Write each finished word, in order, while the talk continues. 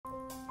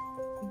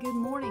Good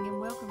morning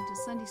and welcome to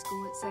Sunday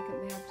School at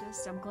Second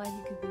Baptist. I'm glad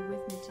you could be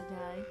with me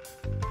today.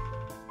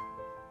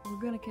 We're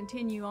going to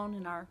continue on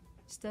in our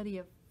study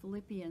of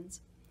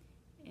Philippians,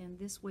 and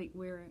this week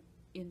we're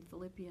in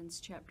Philippians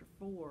chapter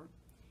 4.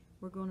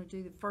 We're going to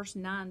do the first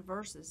 9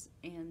 verses,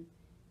 and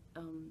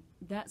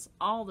that's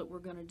all that we're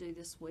going to do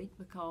this week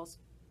because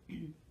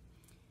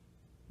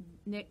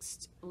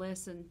next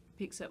lesson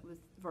picks up with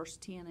verse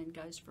 10 and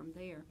goes from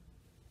there.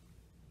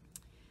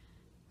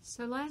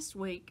 So last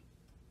week,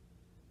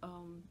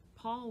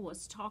 Paul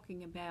was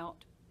talking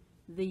about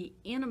the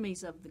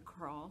enemies of the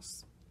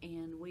cross,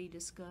 and we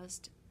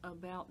discussed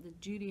about the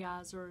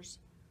Judaizers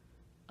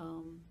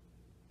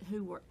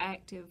who were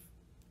active,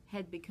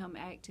 had become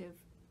active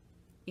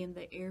in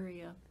the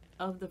area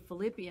of the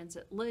Philippians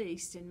at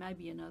least, and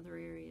maybe in other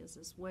areas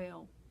as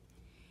well.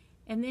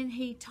 And then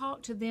he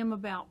talked to them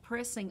about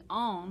pressing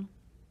on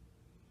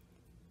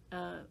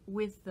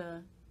with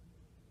their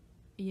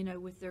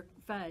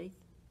faith,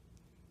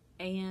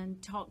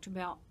 and talked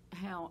about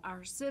how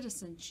our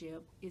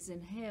citizenship is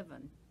in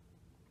heaven.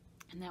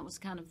 And that was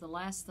kind of the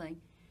last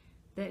thing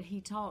that he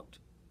talked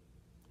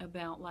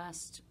about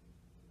last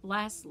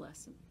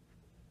lesson.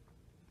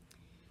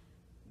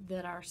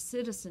 That our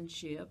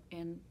citizenship,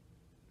 and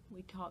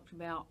we talked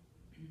about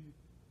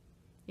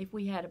if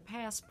we had a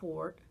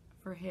passport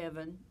for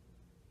heaven,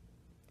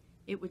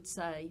 it would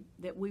say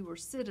that we were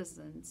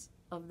citizens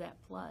of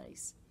that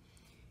place.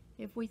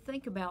 If we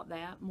think about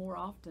that more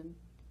often,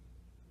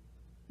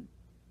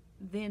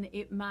 then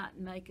it might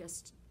make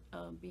us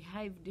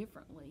behave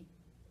differently,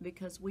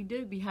 because we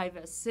do behave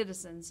as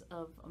citizens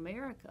of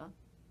America,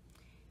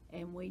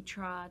 and we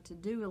try to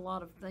do a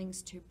lot of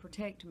things to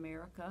protect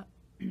America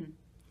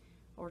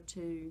or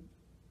to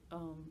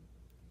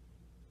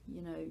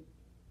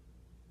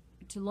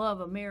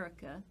love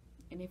America.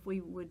 And if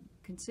we would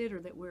consider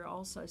that we're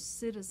also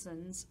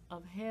citizens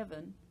of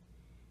heaven,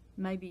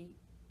 maybe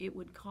it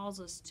would cause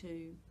us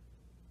to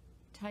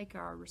take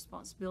our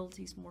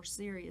responsibilities more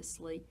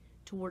seriously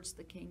towards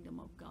the kingdom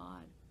of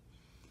God.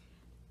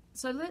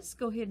 So let's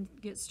go ahead and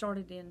get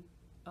started in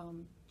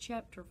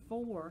chapter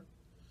 4,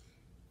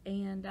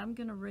 and I'm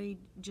going to read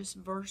just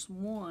verse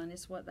 1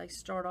 is what they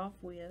start off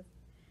with.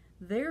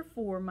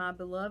 Therefore, my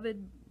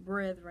beloved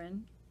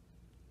brethren,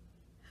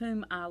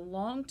 whom I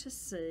long to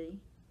see,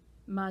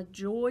 my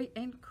joy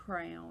and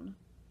crown,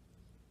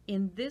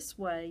 in this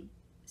way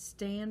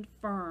stand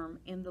firm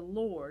in the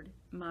Lord,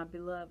 my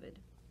beloved.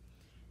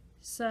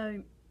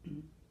 So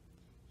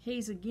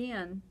he's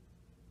again,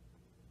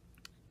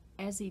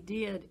 as he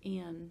did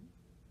in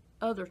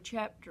other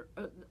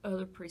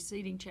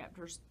preceding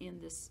chapters in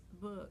this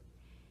book,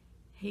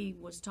 he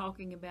was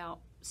talking about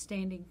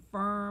standing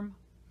firm,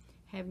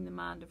 having the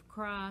mind of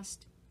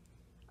Christ,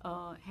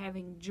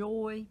 having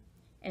joy,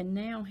 and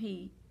now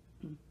he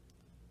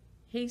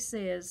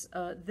says,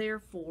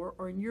 therefore,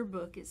 or in your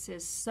book it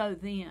says, so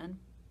then,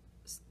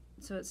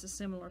 so it's a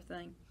similar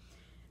thing.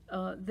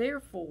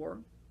 Therefore,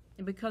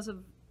 because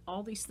of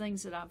all these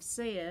things that I've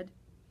said,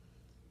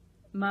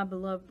 my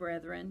beloved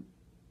brethren,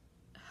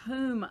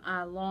 whom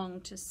I long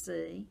to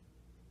see,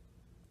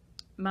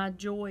 my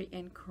joy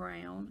and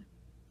crown.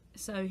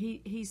 So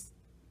he's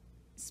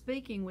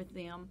speaking with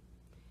them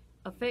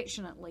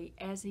affectionately,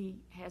 as he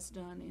has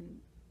done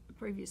in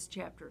previous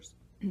chapters,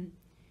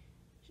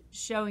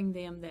 showing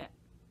them that,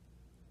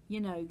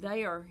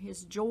 they are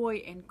his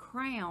joy and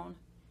crown,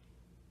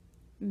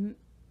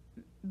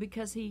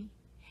 because he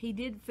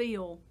did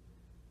feel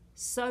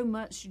so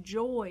much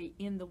joy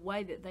in the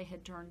way that they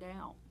had turned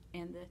out,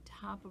 and the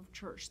type of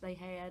church they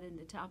had, and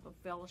the type of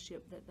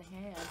fellowship that they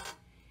had,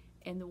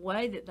 and the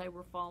way that they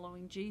were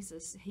following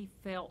Jesus. He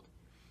felt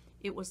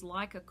it was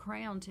like a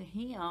crown to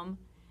him,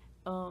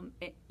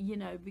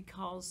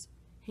 because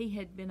he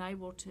had been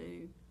able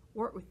to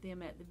work with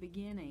them at the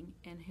beginning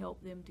and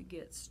help them to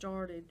get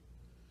started.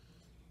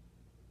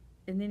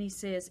 And then he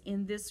says,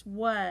 in this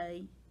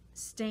way,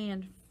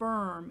 stand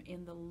firm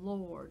in the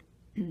Lord.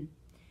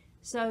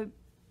 So,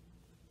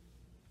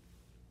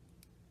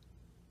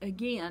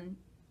 again,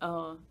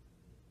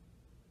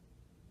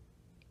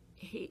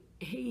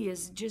 he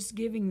is just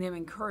giving them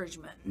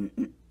encouragement.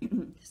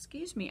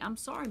 Excuse me, I'm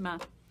sorry,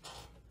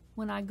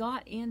 when I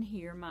got in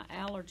here, my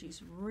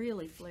allergies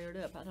really flared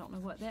up. I don't know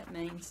what that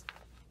means.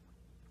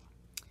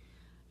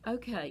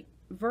 Okay,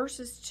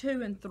 verses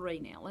 2 and 3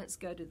 now. Let's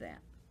go to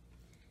that.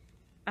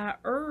 I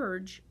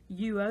urge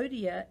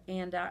Euodia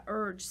and I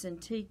urge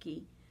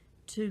Syntyche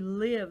to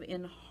live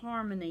in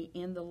harmony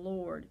in the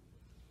Lord.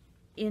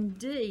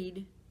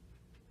 Indeed,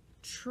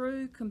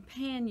 true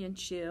companion,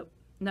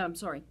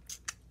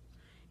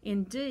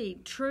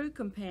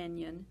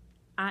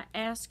 I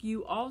ask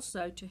you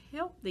also to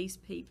help these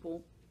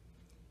people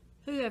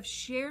who have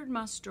shared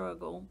my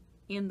struggle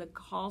in the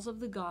cause of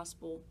the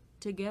gospel,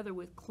 together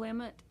with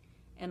Clement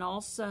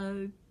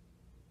also,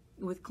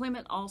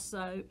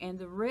 and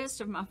the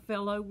rest of my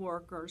fellow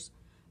workers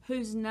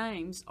whose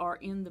names are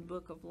in the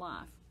book of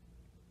life.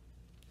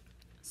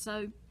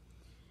 So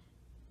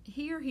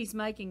here he's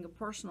making a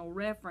personal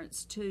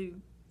reference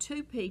to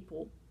two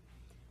people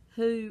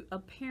who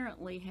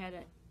apparently had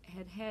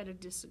had had a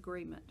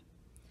disagreement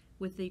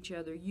with each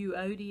other,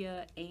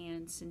 Euodia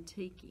and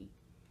Syntyche.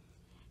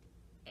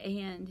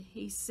 And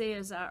he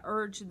says, I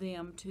urge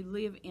them to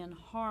live in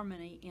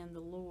harmony in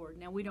the Lord.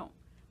 Now, we don't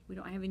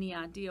have any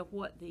idea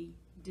what the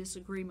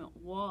disagreement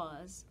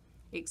was,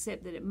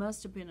 except that it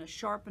must have been a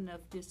sharp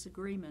enough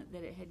disagreement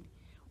that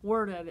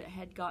word of it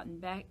had gotten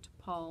back to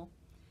Paul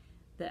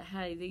that,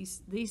 hey,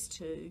 these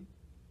two,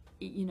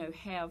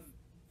 have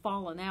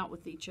fallen out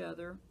with each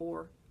other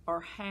or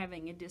are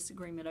having a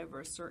disagreement over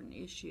a certain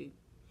issue.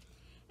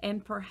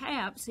 And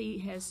perhaps he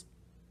has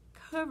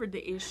covered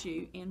the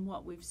issue in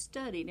what we've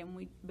studied,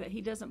 but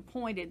he doesn't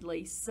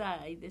pointedly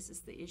say this is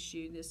the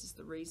issue, this is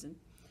the reason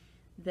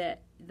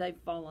that they've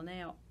fallen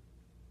out.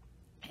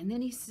 And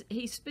then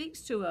he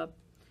speaks to a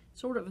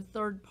sort of a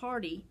third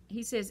party.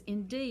 He says,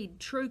 indeed,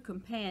 true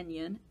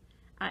companion,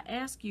 I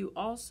ask you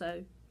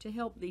also to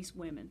help these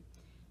women.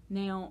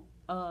 Now,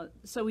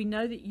 so we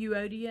know that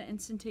Euodia and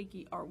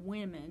Syntyche are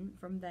women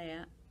from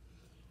that.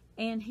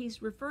 And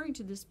he's referring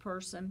to this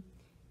person.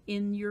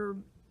 In your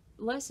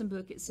lesson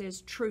book, it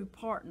says true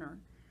partner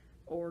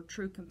or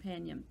true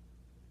companion.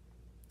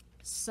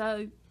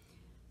 So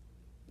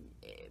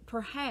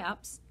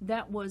perhaps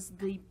that was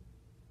the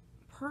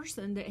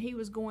person that he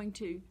was going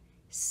to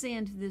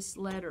send this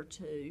letter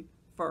to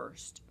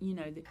first.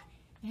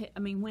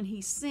 When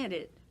he sent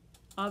it,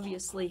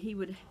 obviously he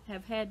would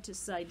have had to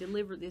say,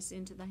 deliver this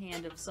into the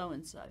hand of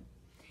so-and-so.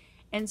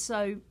 And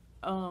so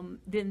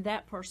then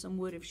that person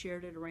would have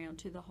shared it around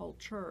to the whole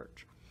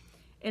church.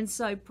 And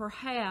so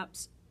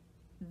perhaps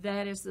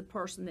that is the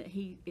person that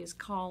he is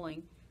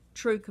calling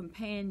true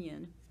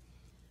companion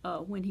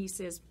when he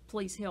says,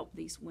 please help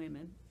these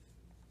women.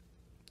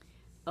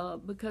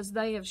 Because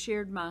they have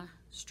shared my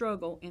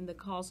struggle in the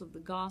cause of the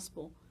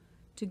gospel,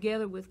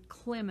 together with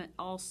Clement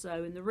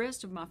also and the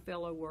rest of my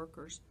fellow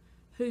workers,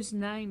 whose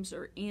names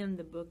are in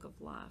the book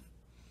of life.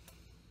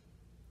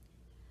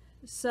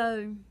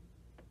 So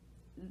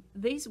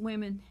these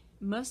women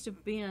must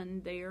have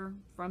been there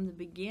from the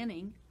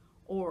beginning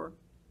or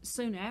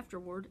soon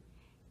afterward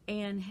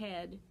and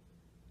had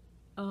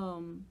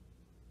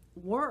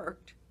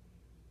worked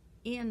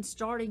in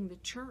starting the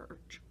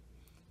church.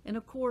 And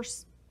of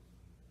course,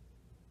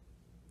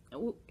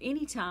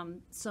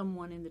 anytime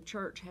someone in the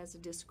church has a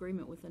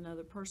disagreement with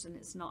another person,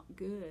 it's not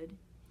good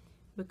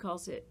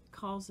because it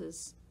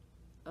causes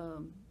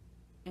an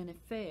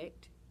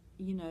effect,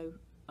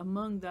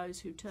 among those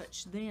who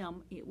touch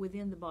them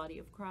within the body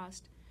of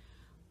Christ.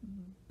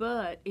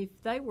 But if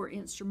they were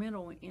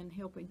instrumental in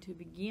helping to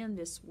begin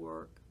this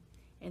work,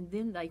 and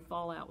then they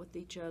fall out with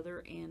each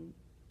other, and,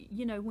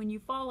 when you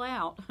fall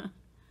out,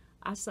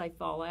 I say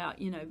fall out,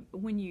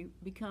 when you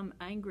become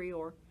angry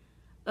or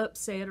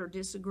upset or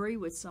disagree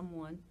with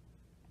someone,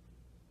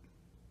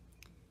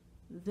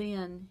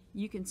 then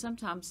you can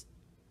sometimes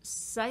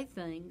say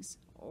things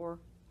or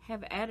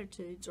have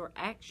attitudes or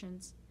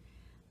actions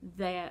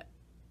that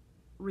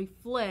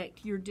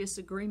reflect your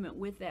disagreement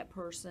with that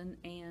person,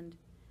 and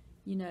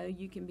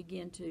you can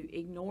begin to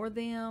ignore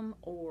them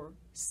or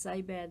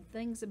say bad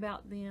things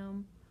about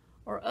them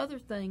or other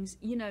things.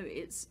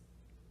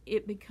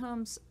 It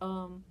becomes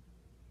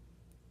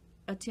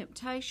a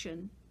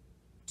temptation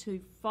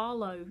to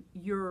follow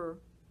your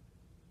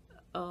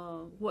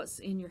what's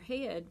in your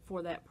head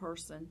for that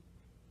person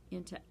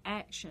into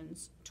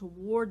actions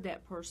toward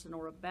that person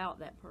or about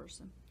that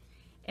person.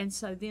 And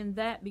so then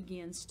that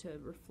begins to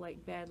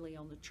reflect badly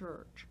on the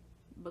church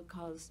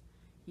because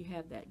you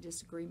have that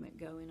disagreement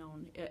going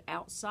on.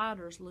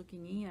 Outsiders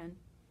looking in,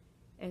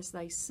 as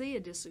they see a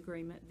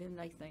disagreement, then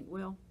they think,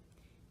 well,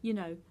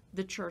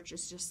 the church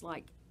is just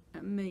like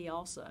me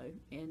also,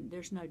 and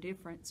there's no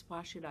difference.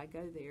 Why should I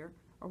go there,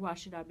 or why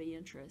should I be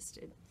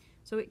interested?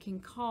 So it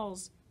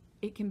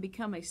can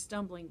become a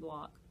stumbling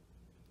block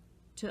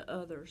to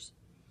others.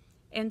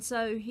 And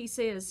so he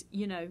says,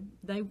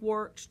 they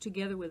worked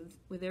together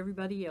with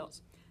everybody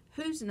else,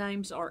 whose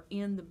names are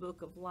in the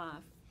book of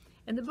life.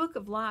 And the book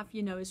of life,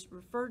 is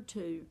referred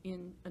to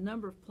in a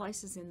number of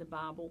places in the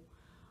Bible.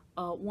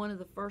 One of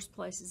the first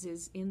places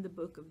is in the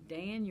book of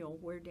Daniel,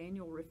 where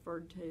Daniel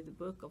referred to the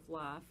book of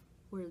life,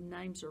 where the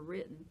names are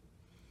written.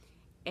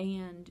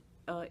 And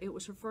it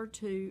was referred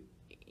to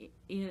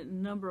in a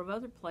number of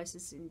other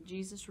places, and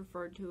Jesus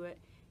referred to it.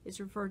 It's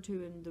referred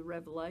to in the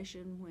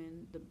Revelation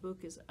when the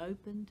book is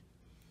opened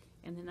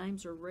and the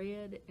names are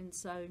read. And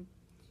so,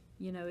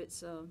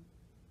 it's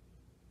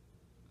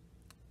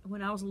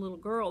when I was a little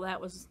girl, that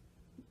was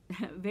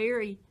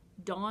very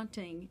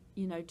daunting,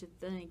 to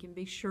think and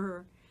be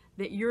sure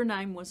that your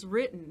name was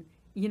written,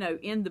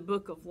 in the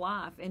book of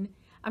life. And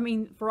I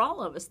mean, for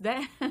all of us,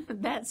 that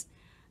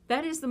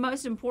is the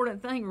most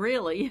important thing,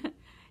 really,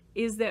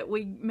 is that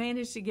we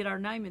manage to get our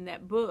name in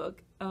that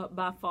book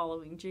by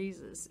following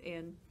Jesus.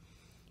 And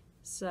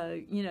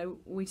so,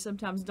 we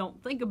sometimes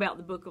don't think about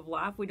the book of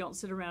life. We don't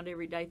sit around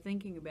every day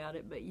thinking about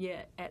it, but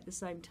yet at the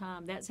same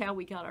time, that's how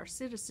we got our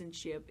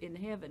citizenship in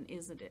heaven,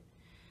 isn't it?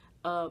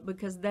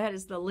 Because that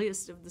is the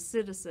list of the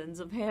citizens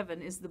of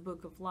heaven, is the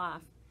book of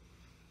life.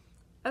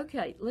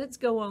 Okay, let's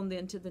go on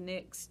then to the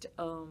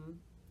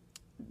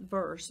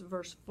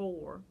verse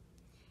 4,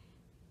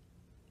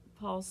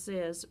 Paul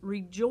says,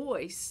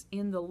 rejoice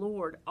in the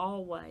Lord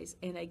always.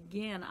 And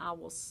again, I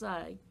will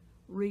say,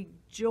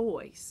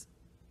 rejoice.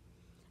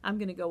 I'm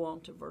going to go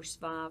on to verse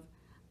 5.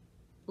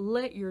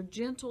 Let your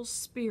gentle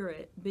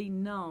spirit be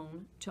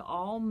known to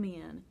all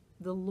men.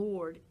 The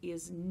Lord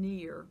is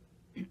near.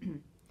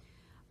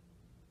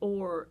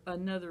 Or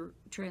another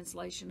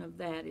translation of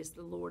that is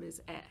the Lord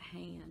is at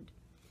hand.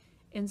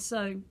 And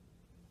so,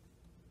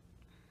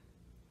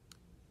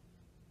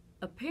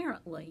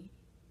 apparently,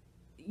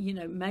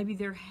 maybe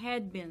there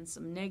had been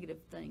some negative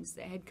things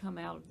that had come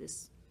out of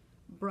this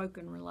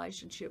broken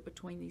relationship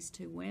between these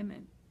two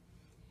women,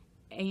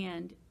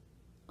 and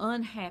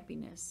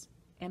unhappiness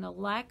and a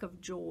lack of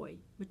joy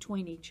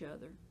between each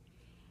other.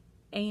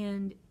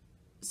 And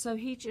so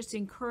he's just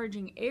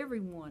encouraging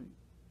everyone,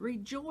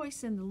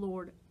 rejoice in the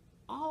Lord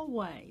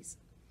always.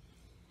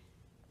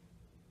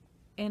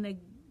 And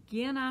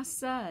again I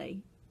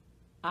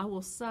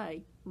will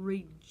say,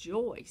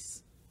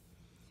 rejoice.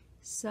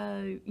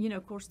 So,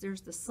 of course,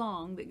 there's the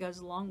song that goes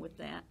along with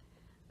that,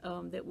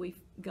 that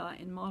we've got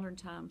in modern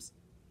times.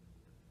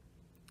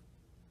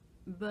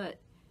 But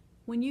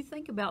when you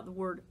think about the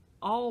word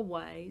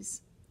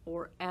always,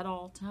 or at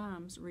all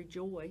times,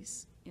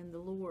 rejoice in the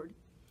Lord,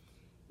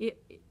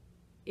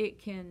 it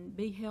can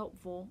be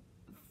helpful,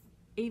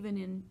 even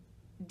in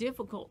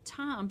difficult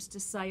times, to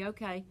say,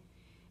 okay,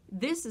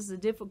 this is a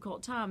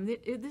difficult time.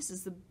 This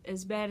is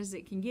as bad as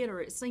it can get,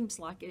 or it seems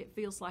like it. It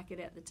feels like it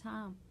at the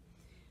time.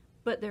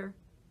 But there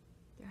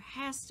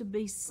has to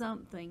be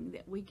something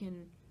that we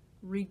can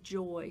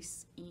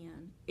rejoice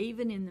in,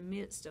 even in the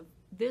midst of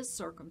this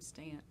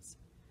circumstance.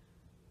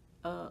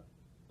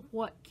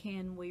 What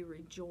can we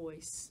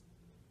rejoice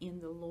in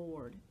the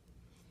Lord?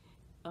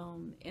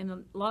 And a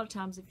lot of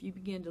times, if you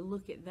begin to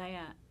look at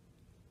that,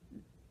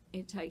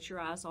 it takes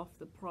your eyes off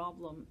the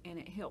problem, and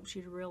it helps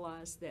you to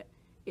realize that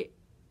it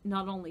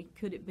not only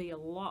could it be a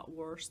lot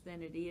worse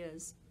than it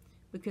is,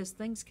 because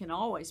things can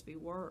always be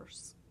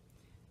worse,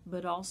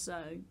 but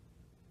also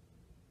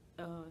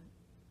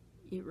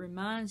it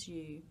reminds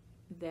you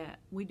that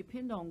we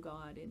depend on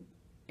God,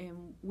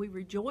 and we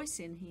rejoice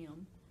in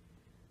Him,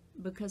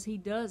 because He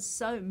does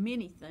so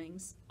many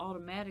things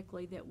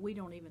automatically that we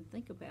don't even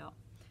think about.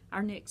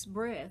 Our next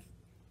breath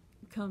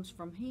comes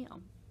from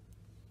Him.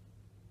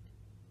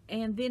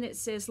 And then it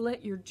says,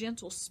 let your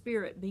gentle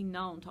spirit be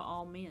known to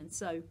all men.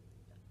 So,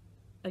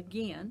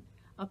 again,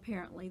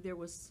 apparently there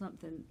was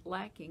something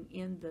lacking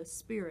in the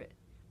spirit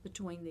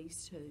between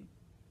these two.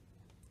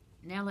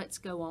 Now let's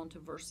go on to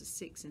verses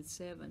 6 and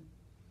 7.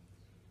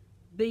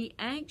 Be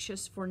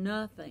anxious for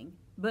nothing,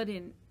 but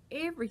in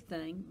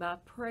everything by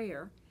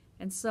prayer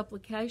and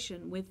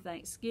supplication with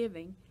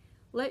thanksgiving,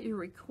 let your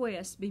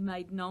requests be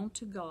made known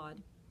to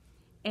God,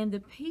 and the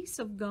peace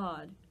of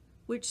God,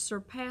 which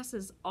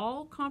surpasses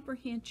all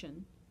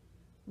comprehension,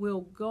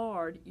 will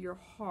guard your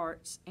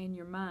hearts and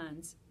your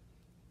minds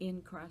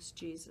in Christ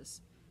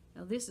Jesus.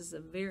 Now, this is a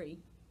very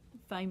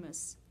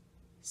famous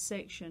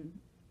section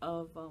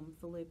of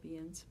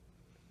Philippians.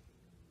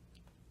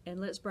 And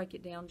let's break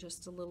it down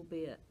just a little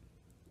bit,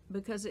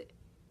 because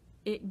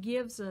it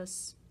gives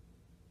us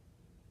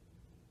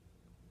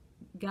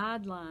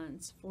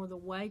guidelines for the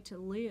way to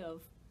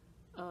live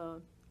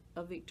a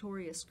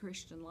victorious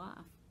Christian life.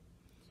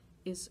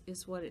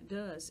 Is what it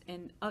does,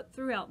 and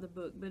throughout the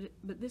book,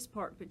 but this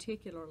part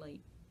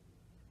particularly.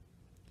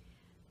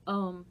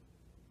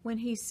 When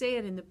he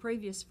said in the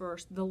previous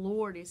verse, the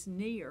Lord is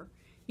near,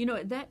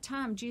 at that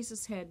time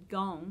Jesus had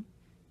gone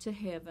to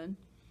heaven,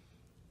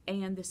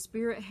 and the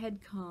Spirit had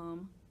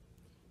come,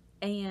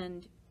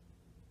 and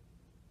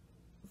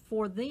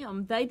for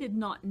them, they did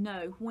not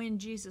know when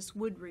Jesus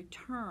would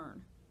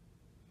return.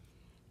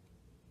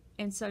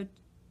 And so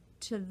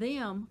to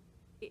them,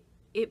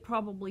 it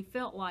probably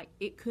felt like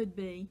it could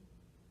be,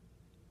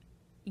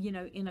 in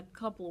a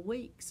couple of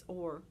weeks,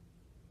 or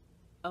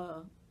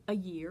a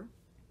year,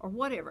 or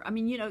whatever. I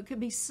mean, it could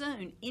be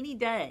soon, any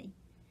day,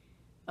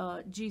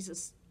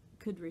 Jesus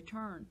could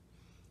return.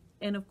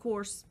 And of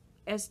course,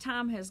 as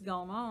time has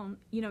gone on,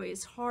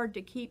 it's hard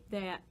to keep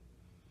that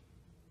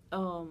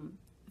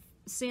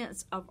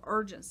sense of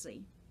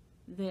urgency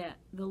that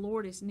the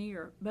Lord is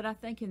near. But I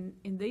think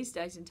in these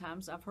days and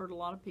times, I've heard a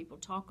lot of people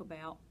talk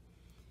about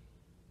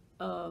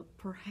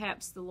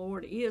perhaps the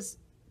Lord is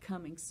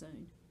coming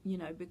soon,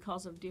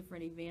 because of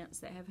different events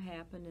that have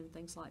happened and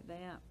things like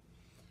that.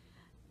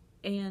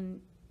 And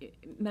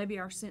maybe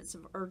our sense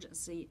of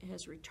urgency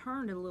has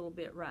returned a little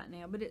bit right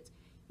now, but it's,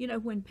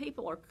 when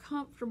people are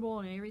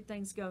comfortable and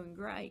everything's going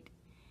great,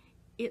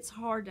 it's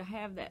hard to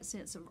have that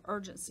sense of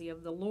urgency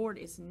of the Lord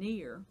is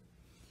near.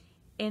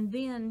 And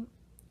then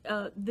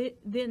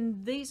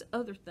these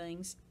other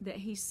things that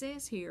he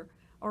says here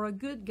are a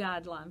good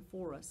guideline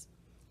for us.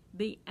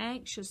 Be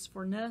anxious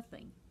for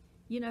nothing.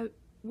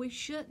 We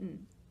shouldn't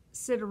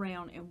sit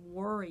around and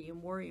worry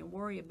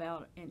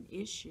about an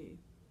issue.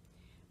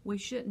 We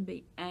shouldn't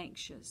be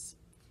anxious.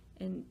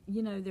 And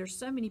there's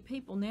so many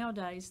people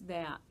nowadays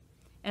that,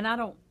 and I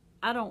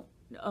don't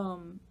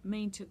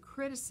mean to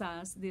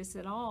criticize this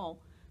at all,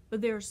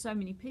 But there are so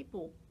many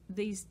people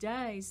these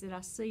days that I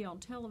see on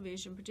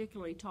television,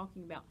 particularly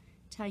talking about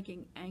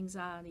taking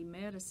anxiety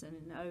medicine,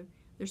 and oh,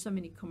 there's so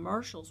many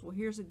commercials. Well,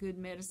 here's a good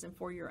medicine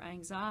for your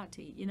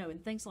anxiety,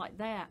 and things like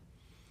that.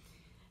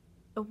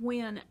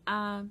 When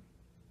I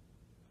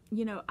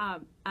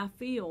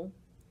feel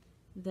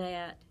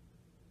that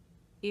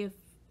if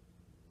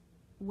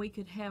we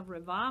could have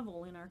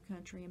revival in our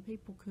country and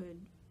people could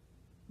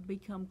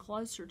become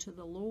closer to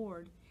the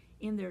Lord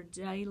in their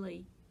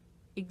daily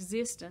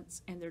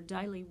existence and their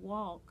daily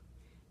walk,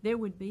 there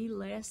would be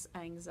less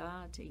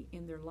anxiety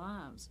in their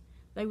lives.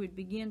 They would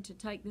begin to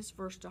take this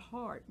verse to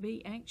heart: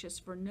 be anxious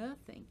for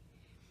nothing,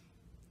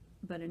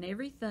 but in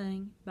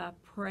everything by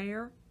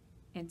prayer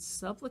and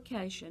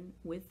supplication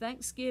with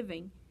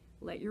thanksgiving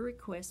let your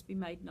requests be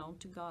made known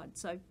to God.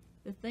 So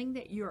the thing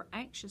that you're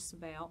anxious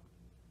about,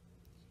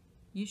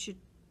 you should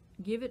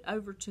give it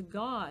over to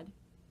God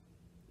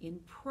in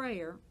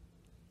prayer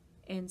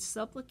and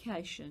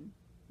supplication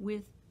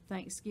with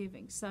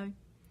thanksgiving. So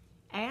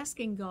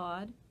asking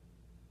God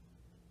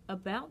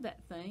about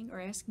that thing,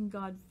 or asking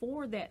God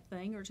for that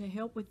thing, or to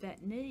help with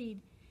that need,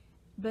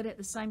 but at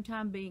the same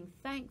time being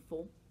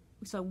thankful.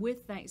 So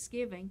with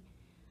thanksgiving,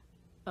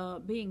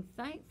 being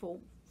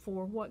thankful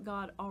for what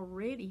God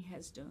already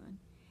has done,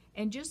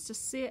 and just to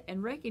sit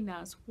and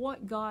recognize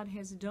what God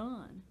has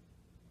done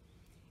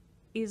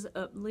is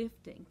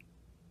uplifting.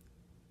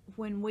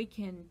 When we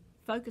can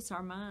focus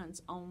our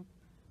minds on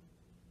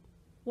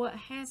what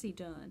has He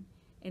done.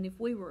 And if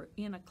we were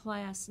in a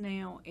class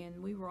now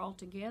and we were all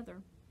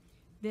together,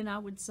 then I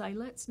would say,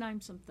 let's name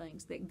some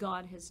things that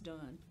God has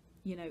done,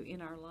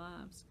 in our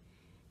lives.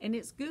 And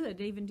it's good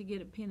even to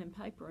get a pen and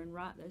paper and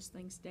write those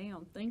things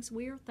down, things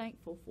we are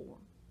thankful for,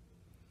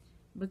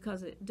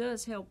 because it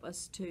does help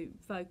us to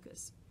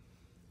focus.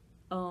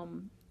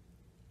 And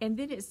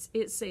then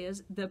it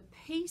says, the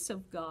peace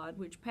of God,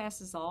 which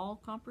passes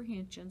all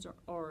comprehensions,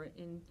 or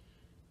in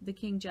the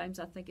King James,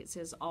 I think it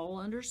says all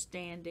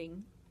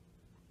understanding,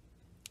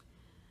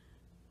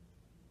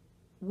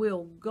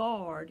 will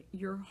guard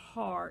your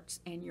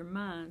hearts and your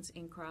minds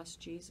in Christ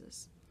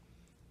Jesus.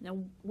 Now,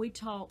 we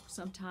talk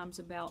sometimes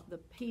about the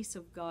peace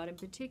of God, and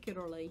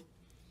particularly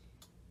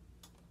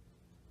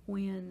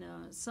when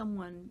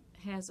someone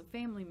has a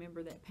family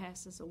member that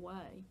passes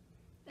away.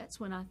 That's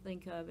when I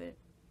think of it,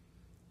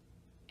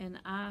 and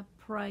I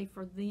pray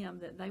for them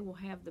that they will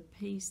have the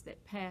peace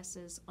that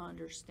passes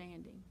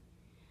understanding.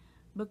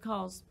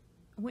 Because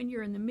when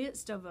you're in the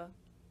midst of a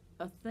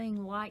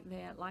thing like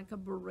that, like a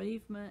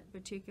bereavement,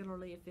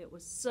 particularly if it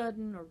was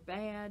sudden or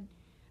bad,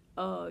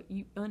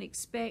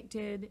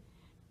 unexpected,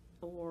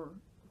 or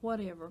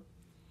whatever,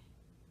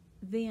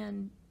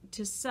 then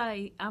to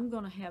say, I'm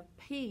going to have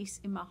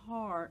peace in my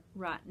heart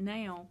right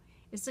now,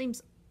 it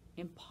seems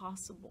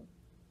impossible.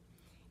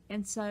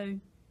 And so,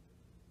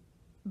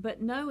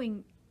 but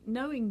knowing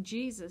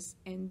Jesus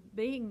and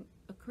being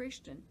a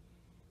Christian,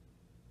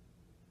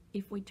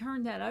 if we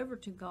turn that over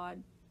to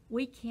God,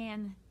 we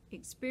can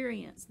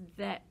experience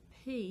that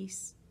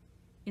peace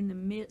in the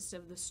midst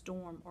of the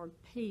storm, or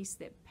peace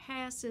that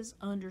passes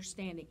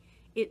understanding.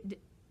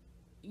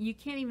 You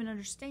can't even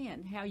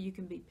understand how you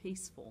can be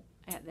peaceful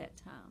at that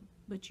time,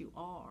 but you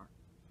are.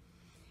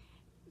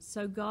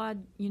 So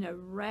God,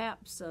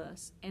 wraps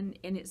us, and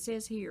it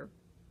says here,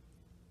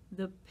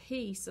 the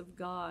peace of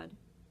God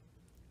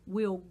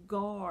will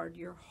guard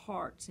your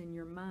hearts and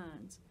your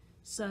minds.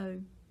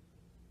 So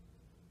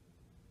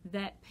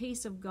that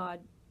peace of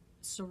God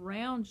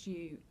surrounds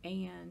you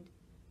and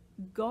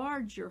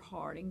guards your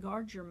heart and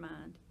guards your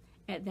mind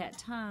at that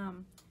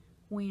time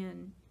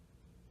when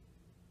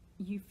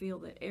you feel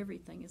that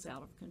everything is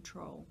out of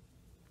control.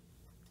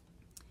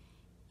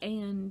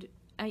 And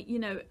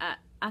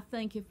I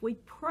think if we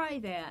pray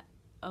that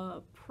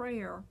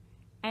prayer,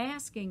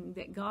 asking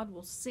that God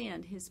will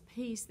send His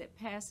peace that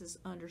passes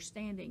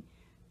understanding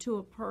to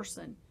a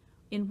person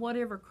in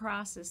whatever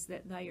crisis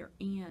that they are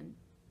in,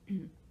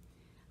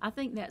 I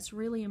think that's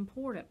really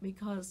important,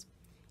 because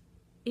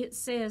it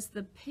says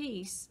the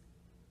peace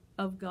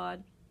of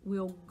God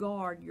will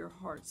guard your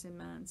hearts and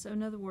minds. So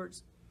in other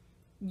words,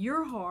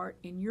 your heart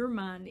and your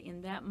mind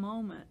in that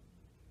moment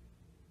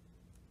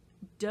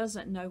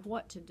doesn't know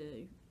what to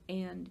do,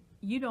 and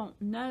you don't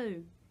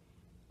know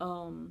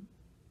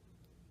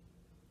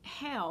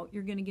how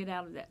you're going to get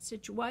out of that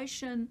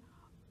situation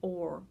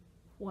or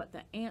what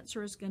the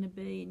answer is going to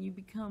be, and you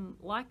become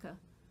like a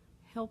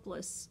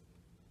helpless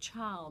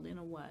child in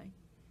a way.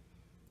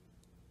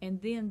 And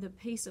then the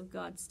peace of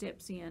God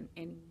steps in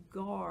and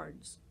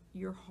guards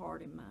your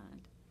heart and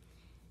mind.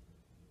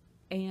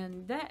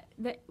 And that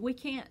we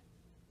can't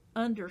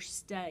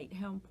understate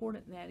how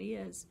important that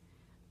is,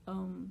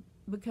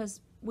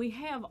 because we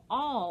have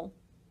all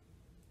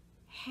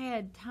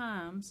had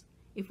times,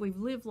 if we've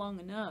lived long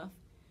enough,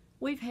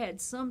 we've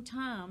had some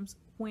times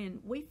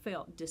when we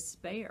felt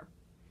despair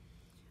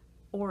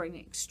or an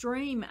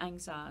extreme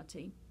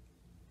anxiety.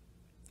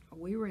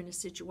 We were in a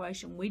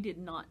situation we did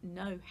not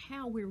know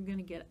how we were going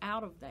to get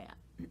out of that.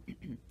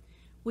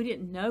 We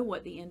didn't know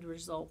what the end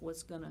result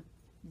was going to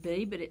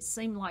be, but it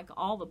seemed like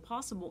all the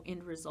possible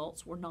end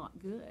results were not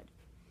good.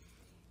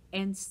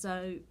 And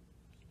so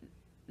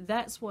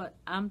that's what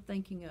I'm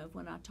thinking of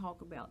when I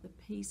talk about the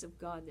peace of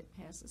God that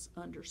passes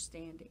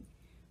understanding,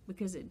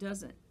 because it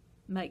doesn't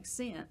make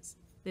sense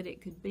that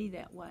it could be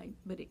that way,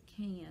 but it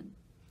can.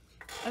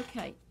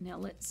 Okay, now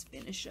let's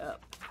finish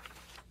up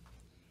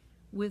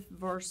with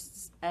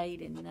verses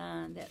 8 and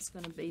 9. That's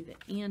going to be the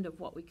end of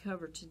what we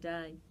covered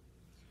today.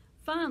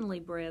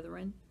 Finally,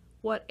 brethren,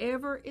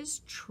 whatever is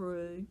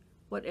true,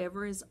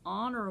 whatever is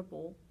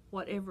honorable,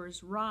 whatever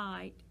is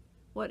right,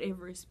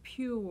 whatever is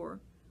pure,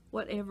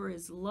 whatever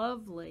is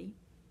lovely,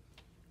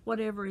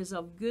 whatever is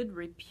of good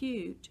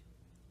repute,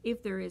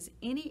 if there is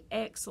any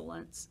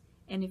excellence,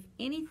 and if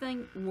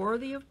anything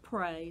worthy of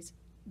praise,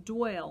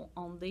 dwell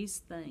on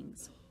these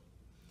things.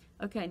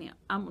 Okay, now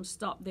I'm going to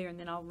stop there and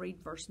then I'll read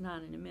verse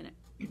 9 in a minute.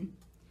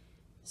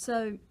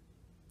 So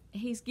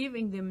he's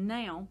giving them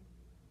now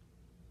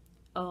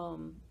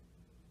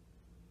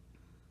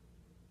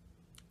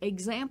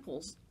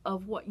examples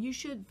of what you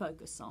should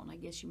focus on, I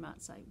guess you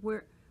might say.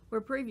 Where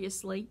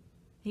previously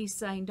he's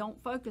saying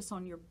don't focus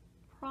on your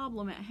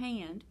problem at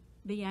hand,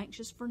 be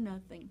anxious for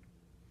nothing,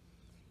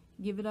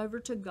 give it over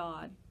to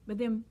God. But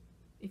then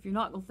if you're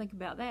not going to think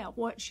about that,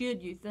 what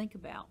should you think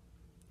about?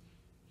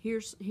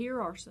 Here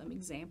are some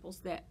examples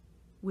that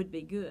would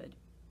be good.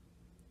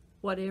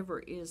 Whatever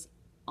is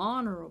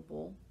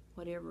honorable,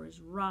 whatever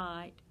is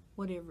right,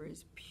 whatever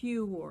is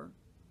pure,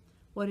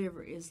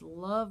 whatever is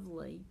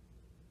lovely,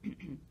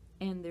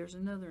 and there's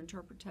another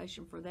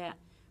interpretation for that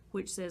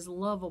which says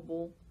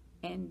lovable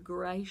and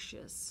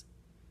gracious.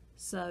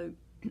 So,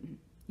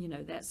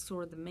 that's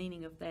sort of the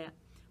meaning of that.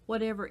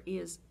 Whatever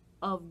is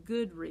of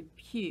good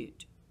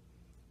repute.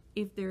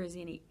 If there is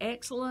any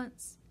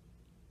excellence,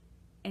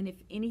 and if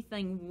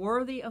anything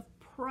worthy of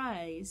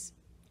praise,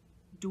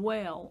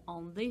 dwell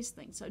on these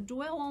things. So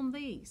dwell on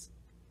these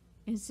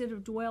instead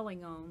of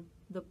dwelling on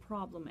the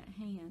problem at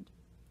hand.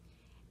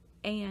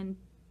 And,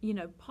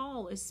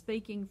 Paul is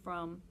speaking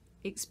from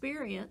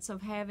experience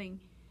of having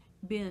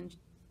been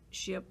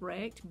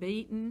shipwrecked,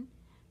 beaten,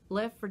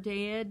 left for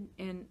dead,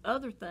 and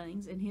other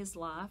things in his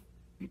life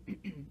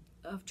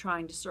of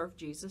trying to serve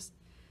Jesus.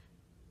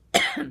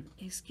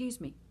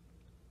 Excuse me.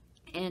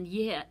 And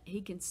yet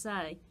he can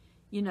say,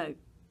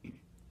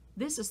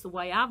 this is the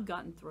way I've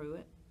gotten through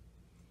it,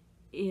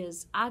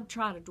 is I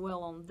try to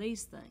dwell on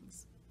these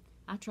things.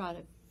 I try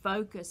to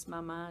focus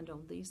my mind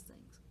on these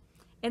things.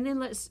 And then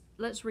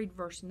let's read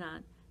verse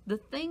 9. The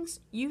things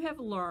you have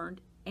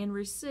learned and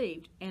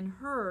received and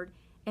heard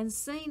and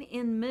seen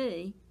in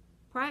me,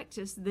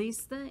 practice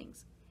these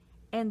things,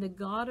 and the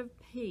God of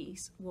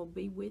peace will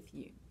be with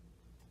you.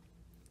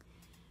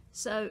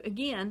 So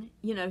again,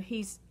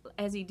 he's,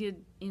 as he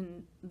did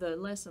in the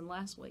lesson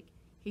last week,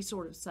 he's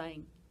sort of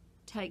saying,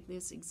 take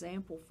this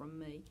example from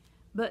me.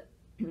 But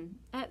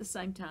at the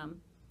same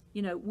time,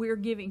 we're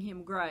giving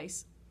him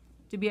grace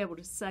to be able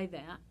to say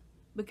that,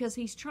 because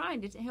he's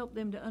trying to help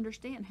them to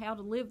understand how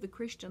to live the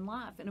Christian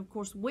life. And of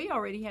course, we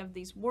already have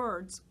these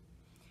words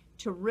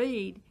to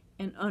read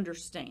and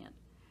understand.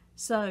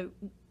 So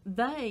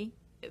they,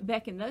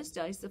 back in those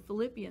days, the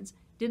Philippians,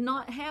 did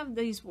not have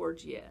these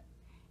words yet.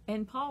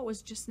 And Paul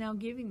was just now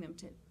giving them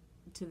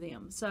to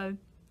them. So,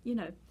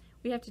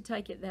 we have to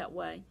take it that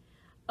way.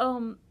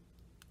 And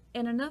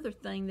another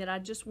thing that I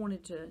just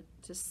wanted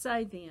to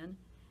say then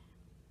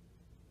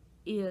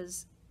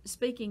is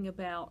speaking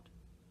about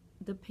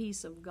the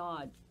peace of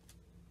God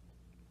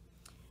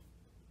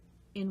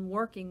in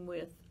working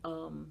with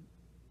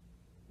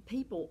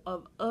people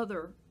of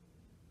other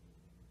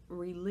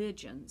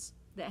religions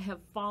that have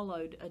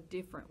followed a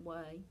different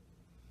way.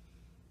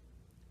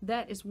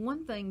 That is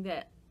one thing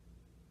that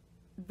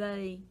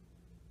they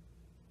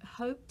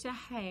hope to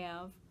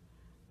have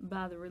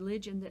by the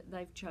religion that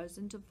they've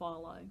chosen to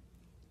follow,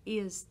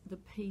 is the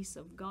peace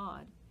of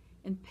God.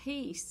 And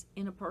peace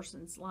in a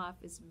person's life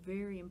is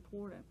very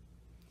important.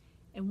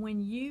 And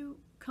when you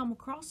come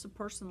across a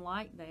person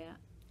like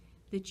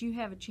that you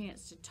have a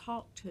chance to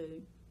talk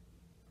to,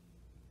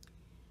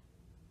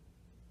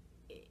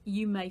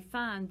 you may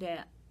find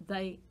that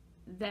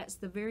that's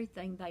the very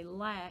thing they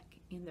lack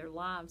in their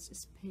lives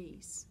is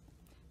peace.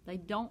 They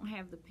don't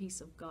have the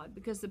peace of God,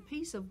 because the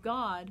peace of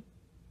God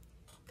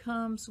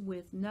comes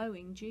with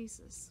knowing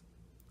Jesus.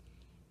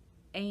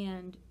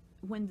 And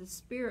when the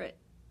Spirit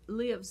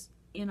lives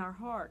in our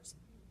hearts,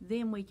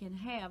 then we can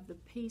have the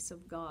peace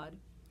of God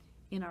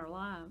in our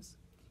lives.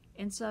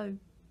 And so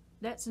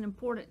that's an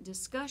important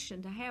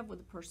discussion to have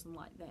with a person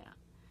like that.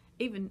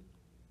 Even,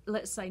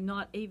 let's say,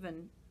 not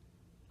even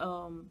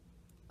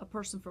a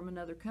person from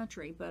another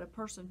country, but a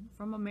person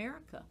from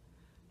America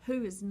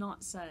who is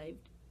not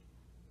saved.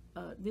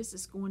 This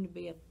is going to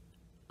be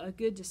a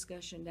good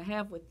discussion to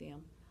have with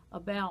them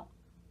about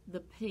the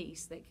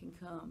peace that can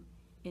come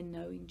in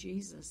knowing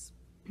Jesus.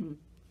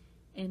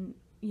 And,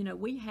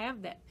 we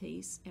have that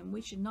peace, and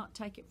we should not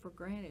take it for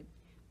granted,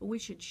 but we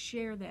should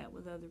share that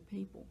with other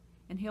people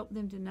and help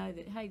them to know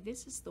that, hey,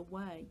 this is the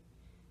way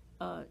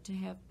to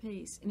have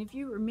peace. And if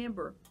you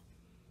remember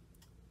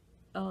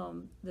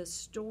the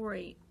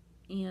story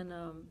in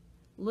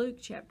Luke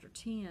chapter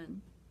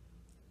 10,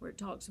 where it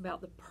talks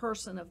about the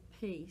person of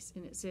peace,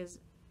 and it says,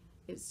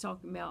 it's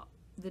talking about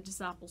the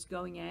disciples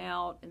going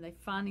out and they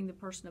finding the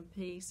person of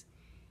peace,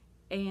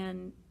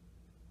 and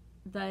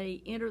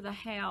they enter the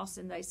house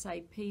and they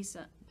say, peace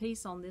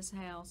on this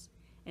house,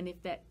 and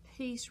if that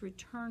peace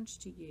returns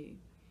to you,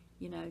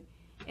 you know.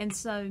 And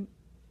so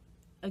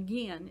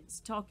again, it's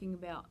talking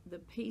about the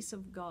peace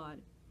of God,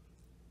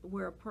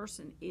 where a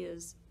person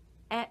is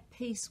at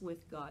peace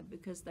with God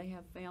because they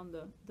have found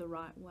the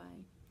right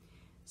way.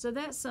 So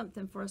that's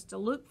something for us to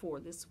look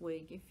for this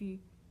week. If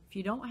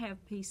you don't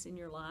have peace in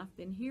your life,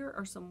 then here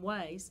are some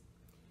ways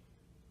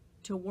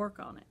to work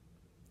on it.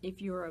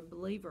 If you're a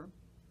believer,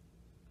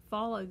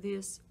 follow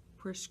this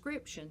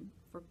prescription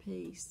for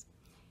peace.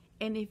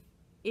 And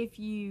if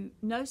you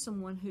know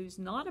someone who's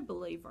not a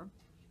believer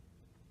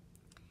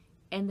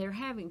and they're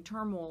having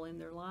turmoil in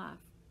their life,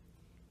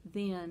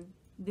 then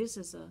this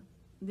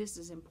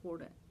is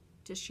important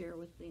to share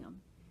with them.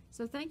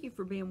 So thank you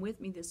for being with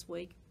me this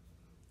week,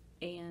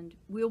 and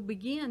we'll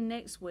begin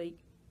next week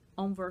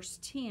on verse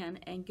 10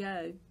 and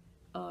go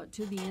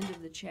to the end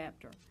of the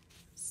chapter.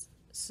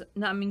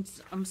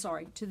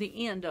 To the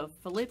end of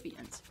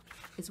Philippians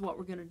is what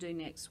we're going to do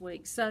next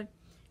week. So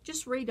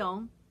just read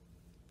on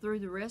through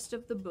the rest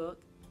of the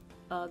book,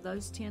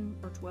 those 10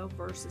 or 12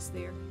 verses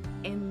there,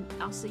 and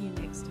I'll see you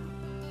next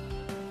time.